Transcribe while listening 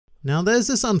Now there's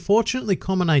this unfortunately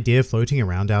common idea floating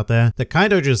around out there that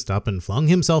Kaido just up and flung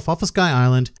himself off a sky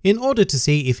island in order to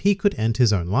see if he could end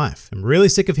his own life. I'm really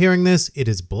sick of hearing this. It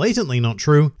is blatantly not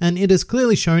true, and it is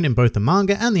clearly shown in both the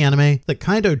manga and the anime that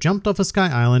Kaido jumped off a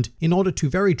sky island in order to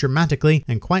very dramatically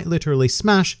and quite literally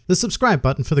smash the subscribe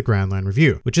button for the Grand Line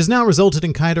Review, which has now resulted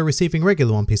in Kaido receiving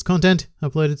regular One Piece content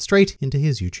uploaded straight into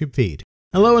his YouTube feed.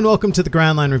 Hello and welcome to the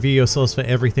Grand Line Review, your source for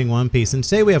everything One Piece, and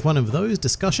today we have one of those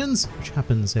discussions, which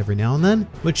happens every now and then,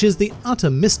 which is the utter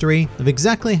mystery of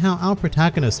exactly how our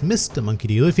protagonist, Mr. Monkey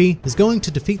D. Luffy, is going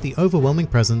to defeat the overwhelming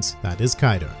presence that is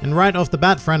Kaido. And right off the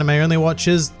bat, for anime-only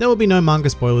watchers, there will be no manga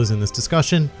spoilers in this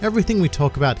discussion. Everything we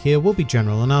talk about here will be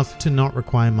general enough to not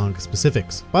require manga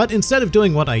specifics. But instead of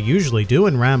doing what I usually do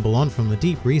and ramble on from the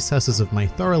deep recesses of my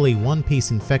thoroughly One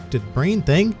Piece infected brain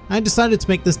thing, I decided to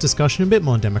make this discussion a bit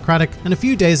more democratic, and a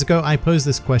few days ago I posed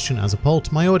this question as a poll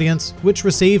to my audience, which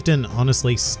received an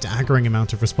honestly staggering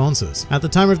amount of responses. At the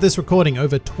time of this recording,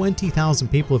 over 20,000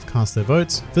 people have cast their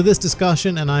votes for this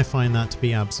discussion, and I find that to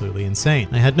be absolutely insane.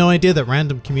 I had no idea that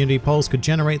random community polls could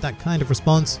generate that kind of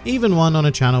response, even one on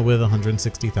a channel with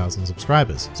 160,000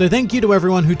 subscribers. So thank you to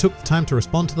everyone who took the time to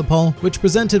respond to the poll, which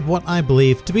presented what I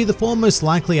believe to be the four most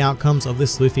likely outcomes of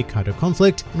this Luffy-Kaido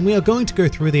conflict, and we are going to go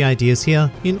through the ideas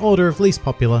here in order of least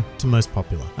popular to most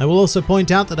popular. I will also point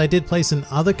out that I did place an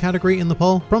other category in the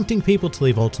poll, prompting people to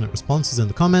leave alternate responses in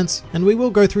the comments, and we will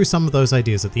go through some of those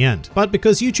ideas at the end. But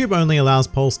because YouTube only allows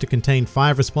polls to contain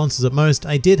 5 responses at most,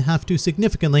 I did have to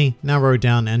significantly narrow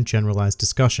down and generalize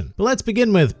discussion. But let's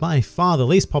begin with by far the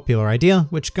least popular idea,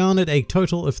 which garnered a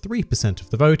total of 3%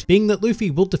 of the vote, being that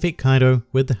Luffy will defeat Kaido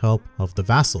with the help of the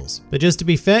vassals. But just to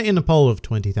be fair, in a poll of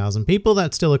 20,000 people,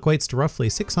 that still equates to roughly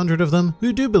 600 of them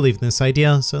who do believe in this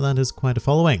idea, so that is quite a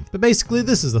following. But basically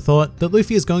this is the thought, that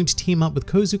Luffy is going to team up with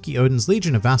Kozuki Oden's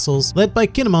legion of vassals, led by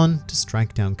Kinemon, to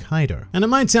strike down Kaido. And it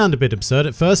might sound a bit absurd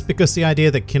at first, because the idea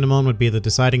that Kinemon would be the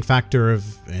deciding factor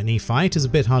of any fight is a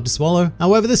bit hard to swallow.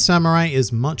 However, this samurai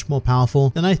is much more powerful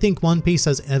than I think One Piece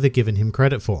has ever given him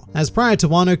credit for. As prior to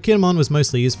Wano, Kinemon was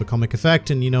mostly used for comic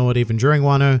effect, and you know what, even during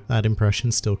Wano, that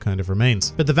impression still kind of remains.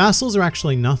 But the vassals are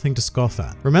actually nothing to scoff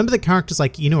at. Remember that characters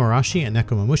like Inuarashi and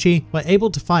Nekomamushi were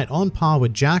able to fight on par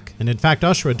with Jack, and in fact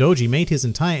Ashura Doji made his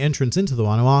entire entrance into the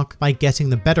Wano arc by getting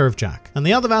the better of Jack. And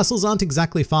the other vassals aren't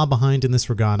exactly far behind in this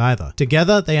regard either.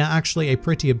 Together, they are actually a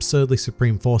pretty absurdly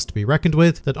supreme force to be reckoned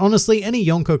with that honestly any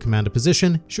Yonko commander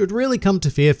position should really come to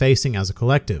fear facing as a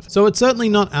collective. So it's certainly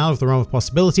not out of the realm of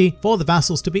possibility for the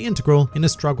vassals to be integral in a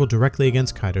struggle directly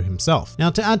against Kaido himself. Now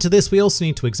to add to this, we also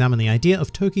need to examine the idea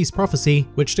of Toki's prophecy,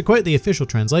 which to quote the official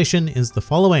translation is the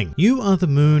following: "You are the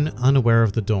moon unaware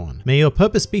of the dawn. May your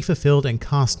purpose be fulfilled and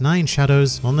cast 9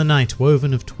 shadows on the night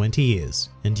woven of 20 years.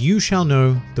 And you shall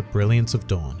know the brilliance of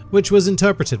dawn," which was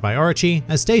interpreted by Orochi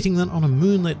as stating that on a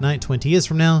moonlit night 20 years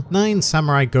from now, 9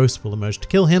 samurai ghosts will emerge to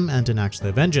kill him and enact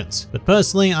their vengeance. But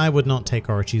personally, I would not take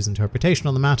Orochi's interpretation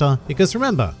on the matter, because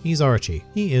remember, he's Orochi.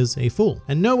 He is a fool.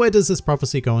 And nowhere does this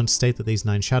prophecy go on to state that these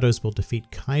 9 shadows will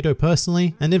defeat Kaido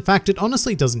personally, and in fact it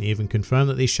honestly doesn't even confirm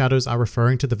that these shadows are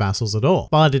referring to the vassals at all,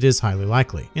 but it is highly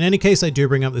likely. In any case, I do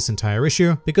bring up this entire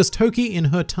issue because Toki, in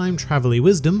her time travel-y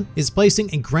wisdom, is placing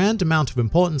a grand amount of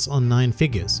importance on 9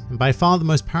 figures, and by far the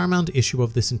most paramount issue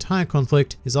of this entire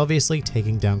conflict is obviously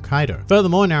taking down Kaido.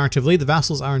 Furthermore, narratively, the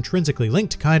vassals are intrinsically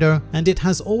linked to Kaido, and it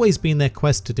has always been their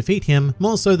quest to defeat him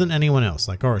more so than anyone else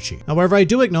like Orochi. However, I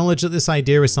do acknowledge that this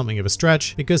idea is something of a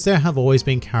stretch, because there have always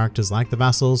been characters like the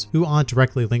vassals who are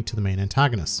directly linked to the main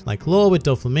antagonists, like Law with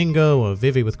Doflamingo or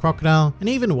Vivi with Crocodile, and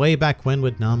even way back when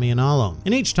with Nami and Arlong.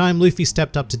 And each time Luffy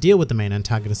stepped up to deal with the main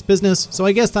antagonist's business, so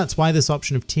I guess that's why this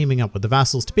option of teaming up with the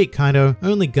vassals to beat Kaido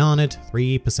only garnered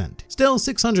 3%. Still,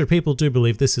 600 people do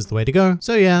believe this is the way to go,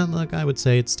 so yeah, look, I would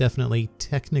say it's definitely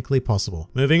technically possible.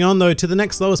 Moving on though to the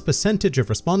next lowest percentage of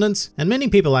respondents, and many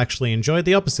people actually enjoyed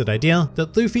the opposite idea,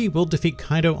 that Luffy will defeat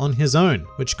Kaido on his own,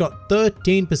 which got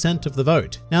 13% of the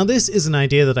vote. Now this is an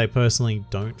idea that I personally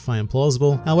don't find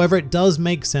plausible, however it does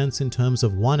make sense in terms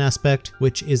of one aspect,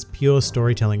 which is pure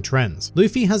storytelling trends.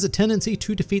 Luffy has a tendency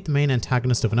to defeat the main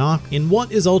antagonist of an arc in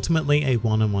what is ultimately a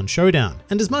one-on-one showdown,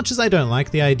 and as much as I don't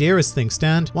like the idea as things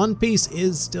stand, One Piece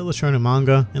is still a shonen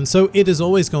manga, and so it is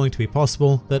always going to be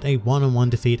possible that a one-on-one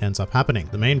defeat ends up happening.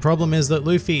 The main problem is that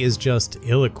Luffy is just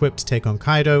ill-equipped to take on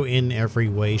Kaido in every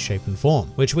way, shape, and form,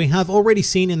 which we have already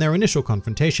seen in their initial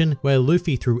confrontation, where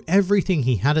Luffy threw everything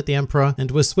he had at the Emperor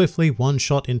and was swiftly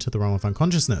one-shot into the realm of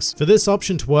unconsciousness. For this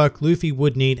option to work, Luffy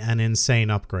would need an insane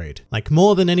upgrade, like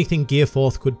more than anything Gear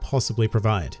 4th could possibly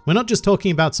provide. We're not just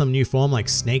talking about some new form like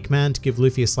Snake Man to give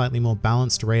Luffy a slightly more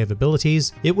balanced array of abilities,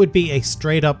 abilities, it would be a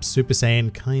straight up Super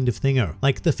Saiyan kind of thingo,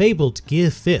 like the fabled Gear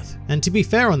 5th. And to be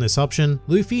fair on this option,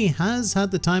 Luffy has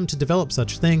had the time to develop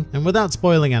such a thing, and without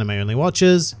spoiling anime only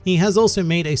watchers, he has also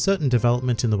made a certain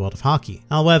development in the world of Haki.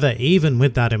 However, even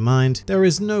with that in mind, there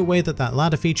is no way that that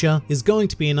latter feature is going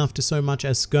to be enough to so much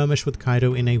as skirmish with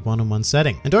Kaido in a one-on-one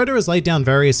setting. And Oda has laid down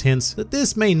various hints that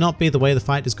this may not be the way the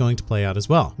fight is going to play out as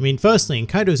well. I mean, firstly, in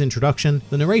Kaido's introduction,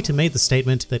 the narrator made the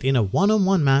statement that in a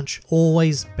one-on-one match,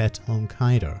 always bet on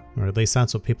Kaido. Or at least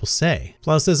that's what people say.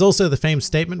 Plus, there's also the famed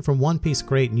statement from One Piece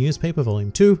Great Newspaper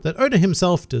Volume 2 that Oda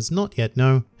himself does not yet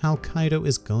know how Kaido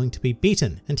is going to be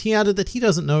beaten, and he added that he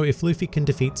doesn't know if Luffy can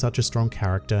defeat such a strong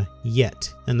character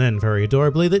yet. And then, very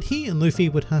adorably, that he and Luffy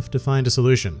would have to find a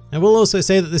solution. I will also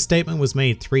say that this statement was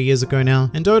made 3 years ago now,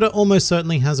 and Oda almost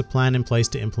certainly has a plan in place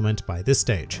to implement by this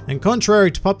stage. And contrary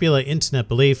to popular internet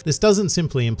belief, this doesn't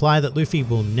simply imply that Luffy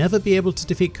will never be able to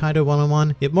defeat Kaido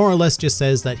one-on-one, it more or less just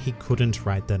says that he couldn't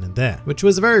right then and there, which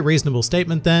was a very reasonable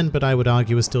statement then, but I would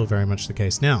argue is still very much the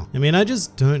case now. I mean, I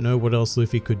just don't know what else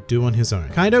Luffy could do on his own.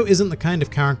 Kaido isn't the kind of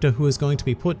character who is going to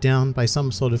be put down by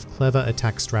some sort of clever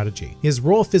attack strategy. His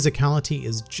raw physicality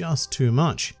is just too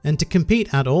much, and to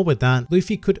compete at all with that,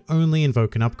 Luffy could only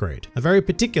invoke an upgrade. A very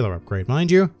particular upgrade,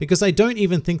 mind you, because I don't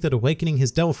even think that awakening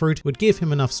his Devil Fruit would give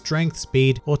him enough strength,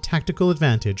 speed, or tactical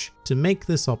advantage to make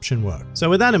this option work. So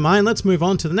with that in mind, let's move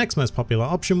on to the next most popular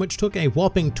option, which took a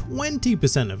whopping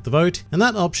 20% of the vote, and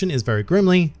that option is very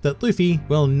grimly that Luffy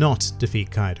will not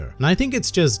defeat Kaido. And I think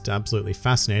it's just absolutely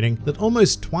fascinating that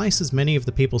almost twice as many of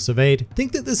the people surveyed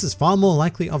think that this is far more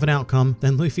likely of an outcome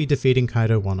than Luffy defeating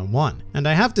Kaido one-on-one. And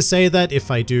I have to say that if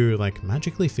I do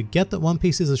magically forget that One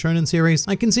Piece is a shonen series,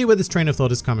 I can see where this train of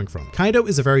thought is coming from. Kaido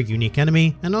is a very unique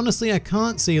enemy, and honestly I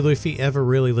can't see Luffy ever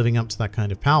really living up to that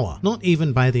kind of power, not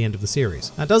even by the end of the series.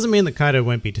 That doesn't mean that Kaido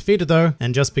won't be defeated though,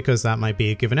 and just because that might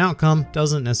be a given outcome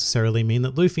doesn't necessarily mean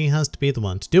that Luffy has to be the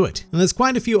one to do it. And there's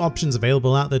quite a few options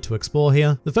available out there to explore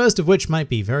here, the first of which might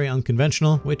be very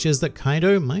unconventional, which is that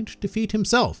Kaido might defeat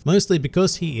himself, mostly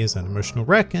because he is an emotional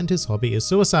wreck and his hobby is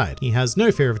suicide. He has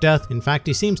no fear of death, in fact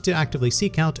he seems to actively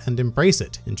seek out and embrace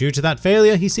it, and due to that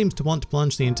failure he seems to want to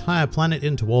plunge the entire planet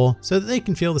into war so that they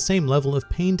can feel the same level of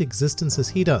pained existence as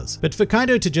he does. But for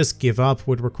Kaido to just give up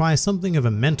would require something of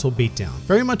a mental beatdown,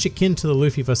 very much akin to the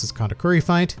Luffy vs Katakuri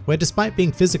fight, where despite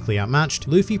being physically outmatched,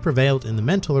 Luffy prevailed in the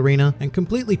mental arena and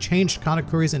completely changed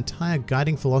Katakuri's entire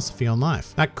guiding philosophy on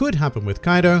life. That could happen with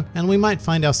Kaido, and we might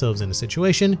find ourselves in a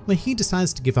situation where he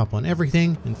decides to give up on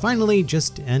everything and finally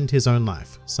just end his own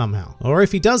life, somehow. Or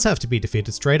if he does have to be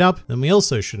defeated straight up, then we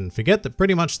also shouldn't forget that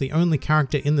pretty much the only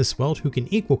character in this world who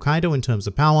can equal Kaido in terms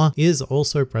of power is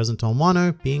also present on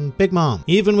Wano, being Big Mom.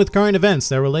 Even with current events,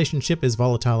 their relationship is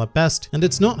volatile at best, and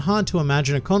it's not hard to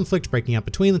imagine a conflict breaking up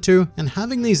between the two and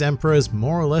having these emperors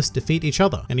more or less defeat each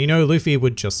other. And you know Luffy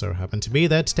would just so happen to be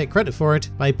there to take credit for it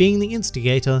by being the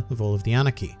instigator of all of the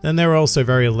anarchy. Then there are also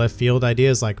very left field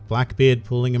ideas like Blackbeard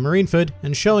pulling a Marineford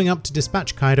and showing up to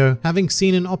dispatch Kaido, having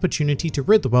seen an opportunity to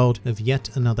rid the world of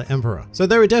yet another emperor. So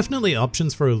there are definitely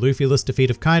options for a Luffy-less defeat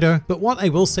of Kaido, but what I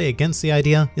will say against the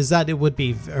idea is that it would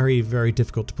be very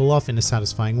difficult to pull off in a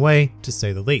satisfying way, to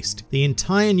say the least. The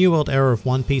entire New World era of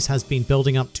One Piece has been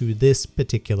building up to this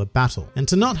particular battle, and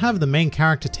to not have the main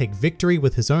character take victory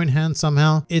with his own hand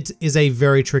somehow, it is a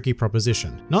very tricky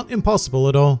proposition. Not impossible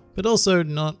at all, but also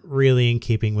not really in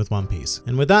keeping with One Piece.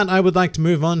 And with that, I would like to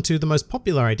move on to the most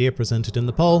popular idea presented in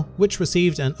the poll, which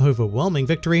received an overwhelming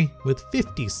victory with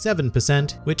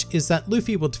 57%, which is that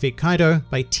Luffy will defeat Kaido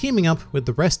by teaming up with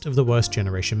the rest of the Worst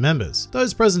Generation members.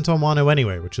 Those present on Wano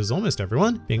anyway, which is almost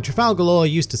everyone, being Trafalgar Law,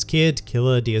 Eustace Kid,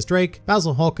 Killer, Diaz Drake,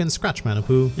 Basil Hawkins, Scratchman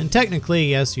Apu, and technically,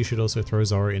 yes, you should also throw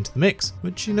Zoro into the mix,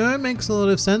 which you know makes a lot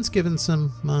of sense given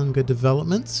some manga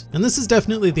developments. And this is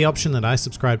definitely the option that I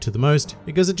subscribe to the most,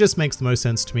 because it just makes the most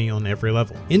sense to me on every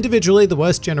level. Individually, the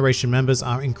Worst Generation members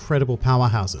are incredible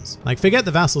powerhouses. Like, forget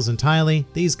the vassals entirely,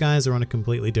 these guys are on a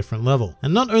completely different level.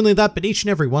 And not only that, but each and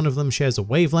every one of them shares a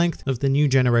wavelength of the new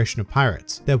generation of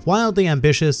pirates. They're wildly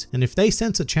ambitious, and if they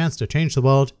sense a chance to change the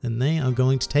world, then they are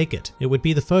going to take it. It would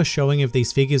be the first showing of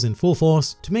these figures in full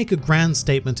force to make a grand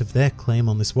statement of their claim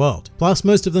on this world. Plus,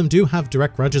 most of them do have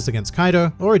direct grudges against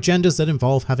Kaido, or agendas that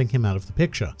involve having him out of the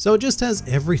picture. So it just has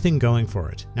everything going for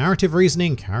it. Narrative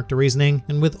reasoning, character reasoning,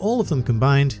 and with all of them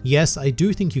combined, yes, I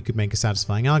do think you could make a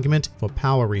satisfying argument argument for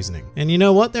power reasoning. And you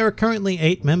know what? There are currently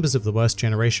 8 members of the worst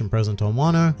generation present on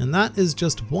Wano, and that is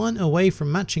just 1 away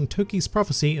from matching Toki's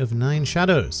prophecy of 9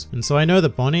 shadows. And so I know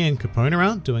that Bonnie and Capone are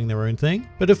out doing their own thing,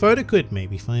 but if Oda could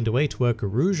maybe find a way to work a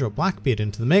Rouge or Blackbeard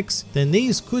into the mix, then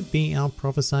these could be our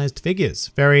prophesized figures.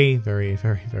 Very, very,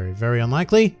 very, very, very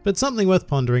unlikely, but something worth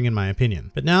pondering in my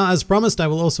opinion. But now, as promised, I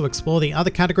will also explore the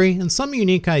other category and some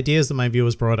unique ideas that my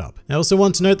viewers brought up. I also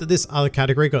want to note that this other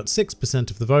category got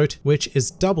 6% of the vote, which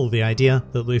is double the idea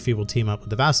that Luffy will team up with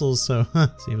the vassals, so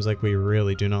seems like we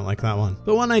really do not like that one.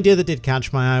 But one idea that did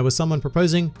catch my eye was someone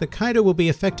proposing that Kaido will be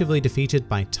effectively defeated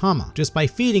by Tama, just by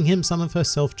feeding him some of her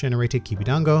self-generated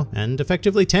Kibidango and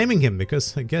effectively taming him,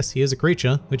 because I guess he is a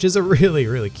creature, which is a really,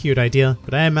 really cute idea,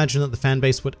 but I imagine that the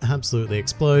fanbase would absolutely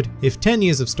explode if 10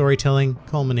 years of storytelling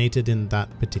culminated in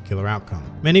that particular outcome.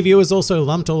 Many viewers also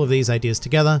lumped all of these ideas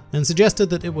together and suggested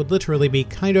that it would literally be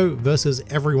Kaido versus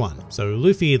everyone. So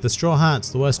Luffy, the Straw Hats,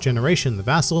 the Worst Generation, the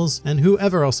Vassals, and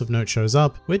whoever else of note shows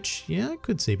up, which, yeah, I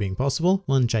could see being possible.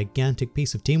 One gigantic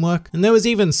piece of teamwork. And there was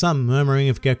even some murmuring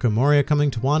of Gecko Moria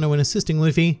coming to Wano and assisting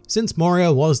Luffy, since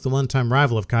Moria was the one-time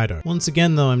rival of Kaido. Once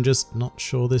again though, I'm just not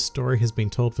sure this story has been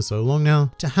told for so long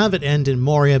now, to have it end in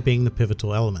Moria being the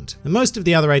pivotal element. And most of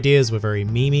the other ideas were very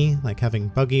memey, like having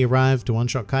Buggy arrive to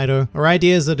one-shot Kaido, or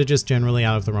ideas that are just generally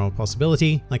out of the realm of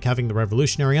possibility, like having the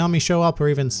Revolutionary Army show up or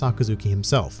even Sakazuki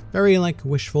himself. Very like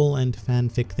wishful and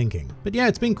fanfic thinking. But yeah,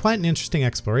 it's been quite an interesting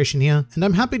exploration here, and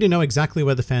I'm happy to know exactly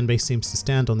where the fanbase seems to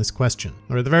stand on this question,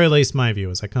 or at the very least my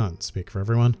viewers. I can't speak for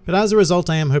everyone. But as a result,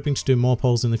 I am hoping to do more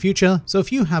polls in the future, so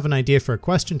if you have an idea for a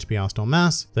question to be asked en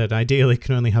masse that ideally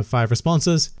can only have 5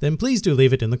 responses, then please do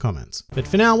leave it in the comments. But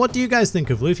for now, what do you guys think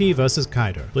of Luffy versus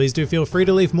Kaido? Please do feel free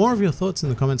to leave more of your thoughts in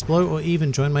the comments below, or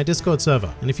even join my Discord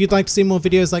server. And if you'd like to see more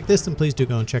videos like this, then please do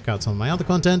go and check out some of my other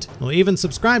content, or even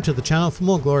subscribe to the channel for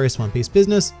more glorious One Piece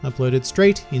business uploaded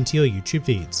straight into your YouTube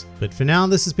feeds. But for now,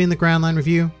 this has been the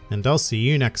GrandLineReview, and I'll see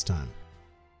you next time.